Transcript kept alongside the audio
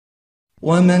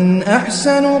ومن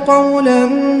أحسن قولا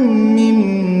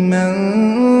ممن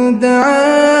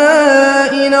دعا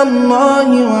إلى الله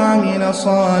وعمل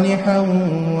صالحا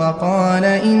وقال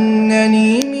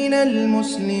إنني من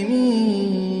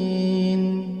المسلمين।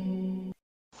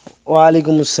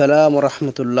 ওয়ালাইকুম আসসালাম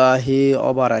রহমতুল্লাহি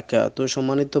ওবারাকাতু।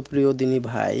 সম্মানিত প্রিয় দিনী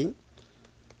ভাই,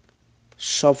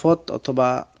 শপথ অথবা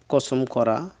কসম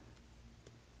করা,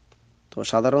 তো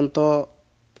সাধারণত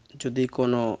যদি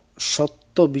কোনো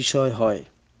সত্য বিষয় হয়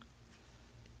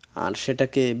আর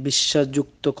সেটাকে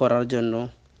বিশ্বাসযুক্ত করার জন্য,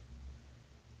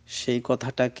 সেই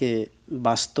কথাটাকে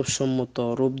বাস্তবসম্মত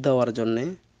রূপ দেওয়ার জন্যে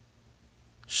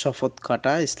শপথ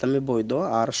কাটা ইসলামে বৈধ।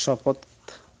 আর শপথ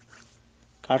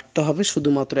কাটতে হবে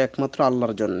শুধুমাত্র একমাত্র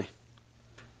আল্লাহর জন্যে।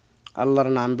 আল্লাহর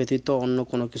নাম ব্যতীত অন্য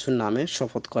কোনো কিছুর নামে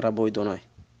শপথ করা বৈধ নয়।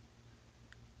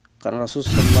 কারণ রাসূল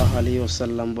সাল্লাল্লাহু আলাইহি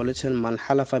ওয়াসাল্লাম বলেছেন, মান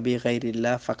হালাফা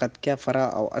বিগাইরিল্লাহ ফাকাদ কাফারা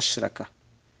আও আশরাকা।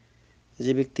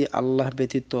 যে ব্যক্তি আল্লাহ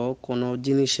ব্যতীত কোনো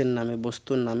জিনিসের নামে,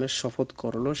 বস্তুর নামে শপথ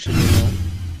করলো, সেজন্য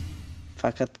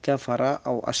ফাকাদ কাফারা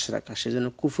আও আশরাকা, সেজন্য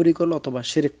কুফরি করলো অথবা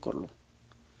শিরক করলো।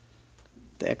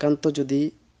 তো একান্ত যদি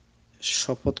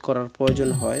শপথ করার প্রয়োজন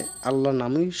হয়, আল্লাহর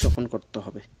নামেই শপথ করতে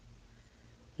হবে।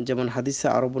 যেমন হাদিসে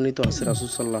আরো বর্ণিত আছে, রাসূল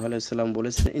সাল্লাল্লাহু আলাইহি ওয়াসাল্লাম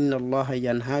বলেছেন, ইন্নাল্লাহা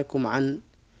ইয়ানহাকুম আন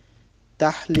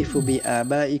তাহলিফু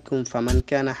বিআবাইকুম ফামান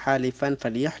কানা হালিফান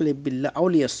ফালিয়াহলিফ বিল্লাহ আও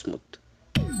লিয়াসমুত।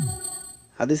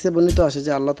 হাদিসে বর্ণিত আছে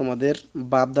যে আল্লাহ তোমাদের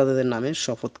বাপ দাদাদের নামে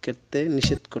শপথ করতে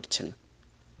নিষেধ করছেন।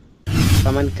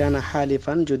 ফামান কানা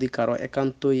হালিফান, যদি কারো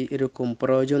একান্তই এরকম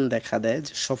প্রয়োজন দেখা দেয়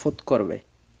যে শপথ করবে,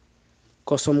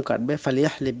 কসম কাটবে,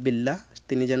 ফালিয়াহলিফ বিল্লাহ,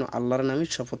 তিনি যেন আল্লাহর নামে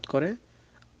শপথ করে,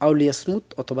 আও লিয়াসমুত,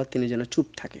 অথবা তিনি যেন চুপ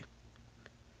থাকে।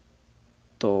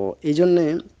 তো এই জন্যে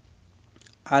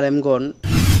আলেমগণ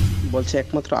বলছে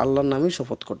একমাত্র আল্লাহর নামেই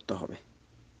শপথ করতে হবে।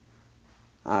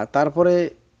 আর তারপরে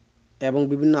এবং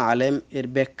বিভিন্ন আলেম এর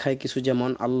ব্যাখ্যায় কিছু, যেমন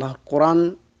আল্লাহর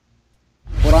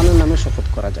কোরআনের নামে শপথ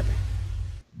করা যাবে।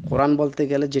 কোরআন বলতে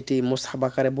গেলে যেটি মুসহাফ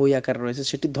আকারে, বই আকারে রয়েছে,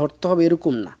 সেটি ধরতে হবে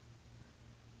এরকম না।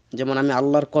 যেমন আমি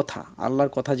আল্লাহর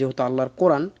কথা যেহেতু আল্লাহর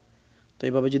কোরআন, তো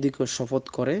এইভাবে যদি কেউ শপথ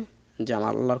করে যে আমি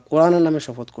আল্লাহর কোরআনের নামে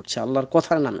শপথ করছি, আল্লাহর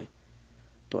কথার নামে,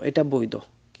 তো এটা বৈধ।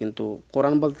 কিন্তু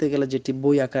কোরআন বলতে গেলে যেটি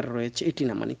বই আকারে রয়েছে এটি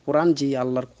না, মানে কোরআন, যে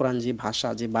আল্লাহর কোরআন, যে ভাষা,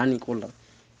 যে বাণী করলাম,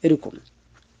 এরকম।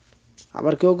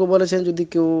 আবার কেউ কেউ বলেছেন যদি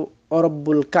কেউ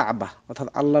অরব্বুল কাবা, অর্থাৎ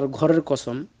আল্লাহর ঘরের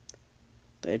কসম,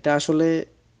 তো এটা আসলে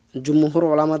জুমহুর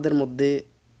ওলামাদের মধ্যে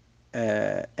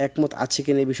একমত আছে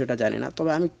কিনা এই বিষয়টা জানি না।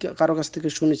 তবে আমি কারো কাছ থেকে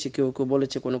শুনেছি, কেউ কেউ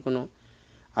বলেছে, কোনো কোনো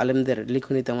আলেমদের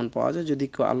লিখনি তেমন পাওয়া যায়, যদি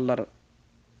কেউ আল্লাহর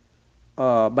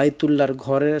বাইতুল্লাহর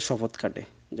ঘরের শপথ কাটে,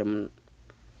 যেমন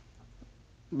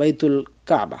বাইতুল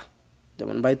কাবা,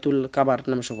 যেমন বাইতুল কাবার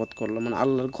নামে শপথ করলো, মানে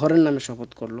আল্লাহর ঘরের নামে শপথ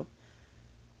করলো,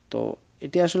 তো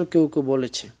এটি আসলে কেউ কেউ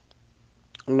বলেছে,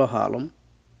 আল্লাহ আলম।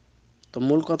 তো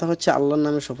মূল কথা হচ্ছে আল্লাহর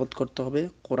নামে শপথ করতে হবে।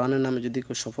 কোরআনের নামে যদি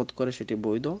কেউ শপথ করে সেটি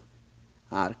বৈধ।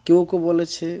 আর কেউ কেউ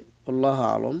বলেছে, আল্লাহ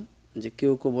আলম, যে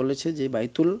কেউ কেউ বলেছে যে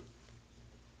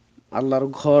আল্লাহর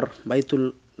ঘর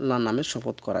বাইতুল্লাহ নামে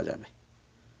শপথ করা যাবে।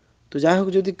 তো যাই হোক,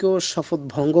 যদি কেউ শপথ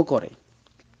ভঙ্গ করে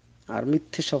আর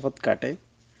মিথ্যে শপথ কাটে,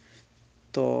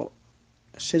 তো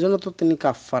সেজন্য তো তিনি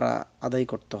কাফফারা আদায়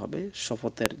করতে হবে।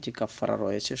 শপথের যে কাফফারা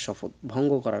রয়েছে, শপথ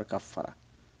ভঙ্গ করার কাফফারা।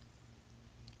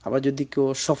 আবার যদি কেউ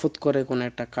শপথ করে কোনো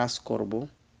একটা কাজ করব,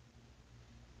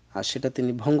 আর সেটা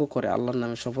তিনি ভঙ্গ করে, আল্লাহর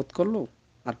নামে শপথ করলো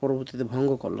আর পরবর্তীতে ভঙ্গ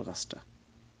করলো কাজটা,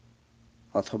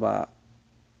 অথবা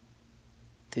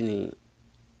তিনি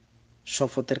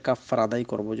শপথের কাফফারা আদায়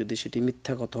করব, যদি সেটি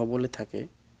মিথ্যা কথা বলে থাকে,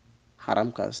 হারাম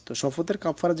কাজ, তো শপথের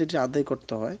কাফফারা যেটি আদায়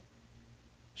করতে হয়,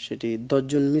 সেটি 10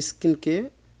 জন মিসকিনকে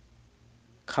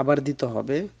খাবার দিতে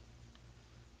হবে।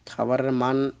 খাবারের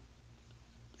মান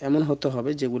এমন হতে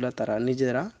হবে যেগুলা তারা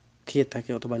নিজেরা খেয়ে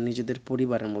থাকে অথবা নিজেদের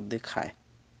পরিবারের মধ্যে খায়।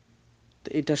 তো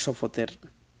এটা শপথের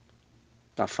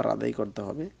কাফারা আদায় করতে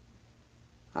হবে।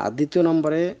 আর দ্বিতীয়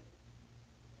নম্বরে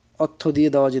অর্থ দিয়ে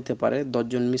দেওয়া যেতে পারে 10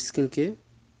 জন মিসকিনকে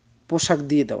পোশাক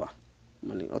দিয়ে দেওয়া,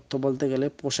 মানে অর্থ বলতে গেলে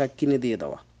পোশাক কিনে দিয়ে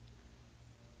দেওয়া।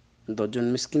 10 জন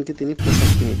মিসকিনকে তিনি পোশাক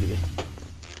কিনে দিবে।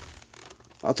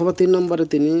 অথবা 3 নম্বরে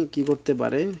তিনি কি করতে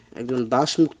পারে, একজন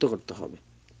দাস মুক্ত করতে হবে।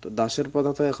 তো দাসের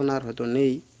প্রথা তো এখন আর হয়তো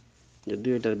নেই,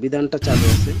 যদিও এটার বিধানটা চালু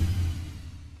আছে।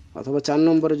 অথবা 4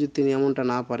 নম্বরে যদি তিনি এমনটা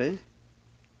না পারে,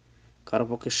 কারো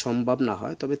পক্ষে সম্ভব না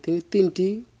হয়, তবে তিনি 3টি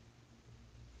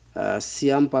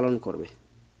সিয়াম পালন করবে।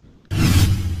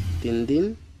 3 দিন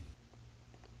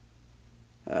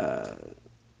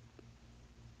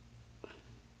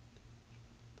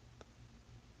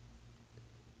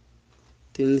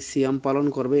তিনি সিয়াম পালন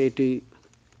করবে, এটি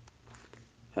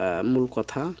মূল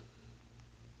কথা।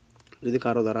 যদি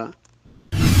কারো দ্বারা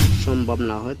সম্ভব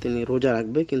না হয়, তিনি রোজা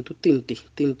রাখবে, কিন্তু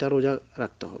তিনটা রোজা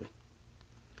রাখতে হবে।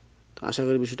 আশা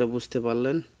করি বিষয়টা বুঝতে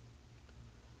পারলেন।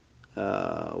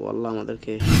 আল্লাহ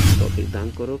আমাদেরকে তৌফিক দান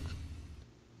করুক।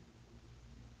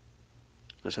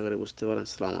 আশা করি বুঝতে পারেন।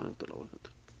 আসসালামু আলাইকুম ওয়া রাহমাতুল্লাহি ওয়া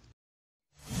বারাকাতুহু।